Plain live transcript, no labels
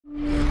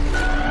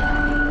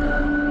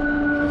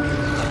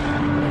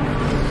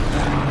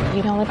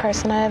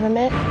person I ever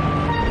met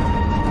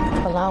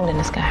belonged in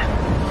the sky.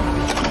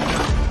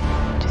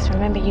 Just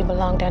remember you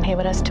belong down here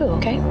with us too,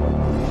 okay?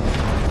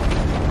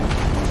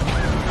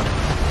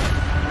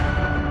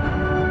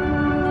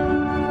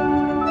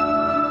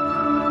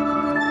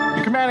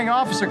 Your commanding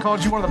officer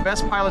called you one of the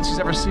best pilots he's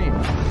ever seen.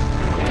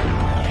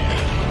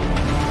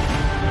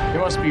 It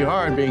must be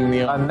hard being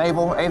the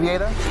naval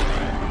aviator?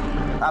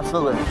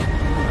 Absolutely.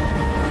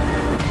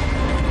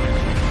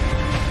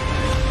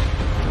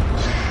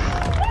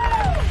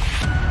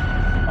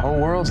 The whole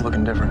world's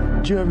looking different.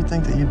 Did you ever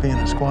think that you'd be in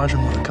a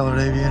squadron with a colored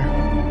aviator?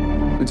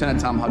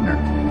 Lieutenant Tom Hudner.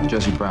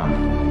 Jesse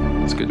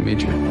Brown. It's good to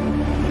meet you.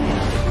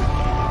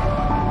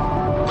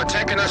 We're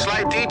taking a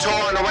slight detour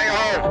on the way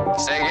home.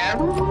 Say again?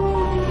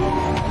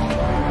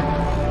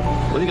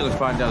 What are you going to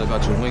find out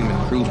about your wingman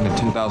cruising at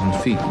 10,000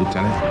 feet,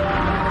 Lieutenant?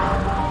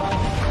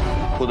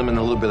 Put him in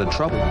a little bit of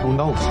trouble. Who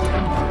knows?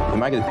 We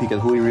might get a peek at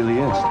who he really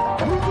is.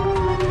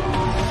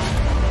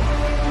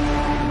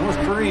 North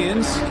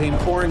Koreans came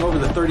pouring over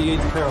the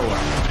 38th parallel.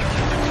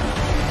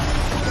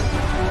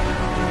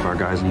 Our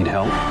guys need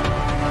help,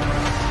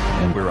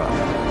 and we're up.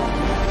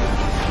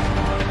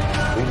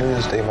 We knew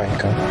this day might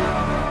come.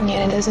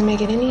 Yeah, it doesn't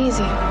make it any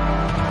easier.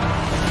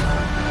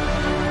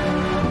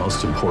 The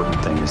most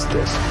important thing is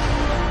this.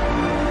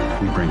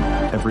 We bring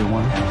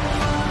everyone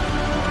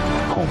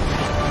home.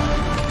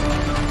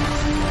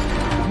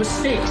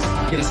 Mistakes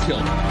get us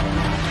killed.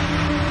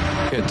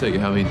 I can't tell you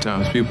how many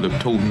times people have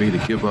told me to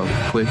give up,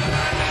 quit,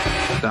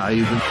 die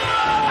even.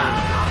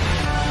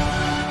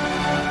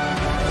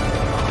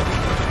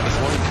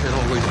 One can't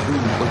always do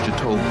what you're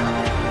told.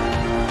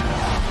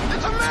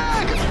 It's a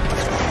mag!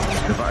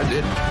 If I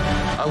did,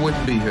 I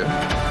wouldn't be here.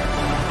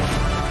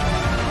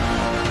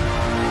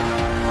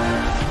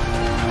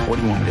 What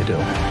do you want me to do?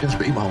 Just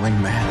be my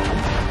wingman.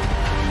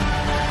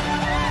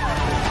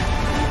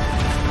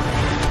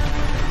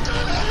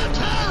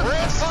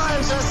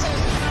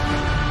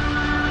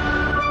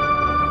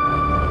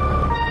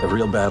 The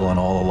real battle in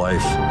all of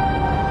life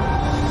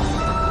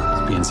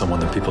is being someone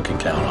that people can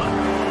count on.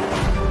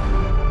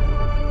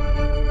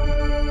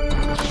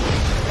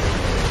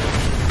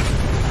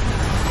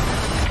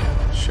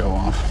 Show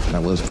off.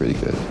 That was pretty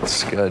good.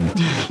 It's good.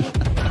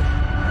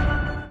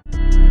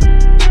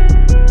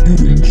 You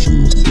didn't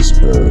choose this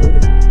path.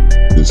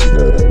 This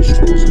path was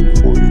for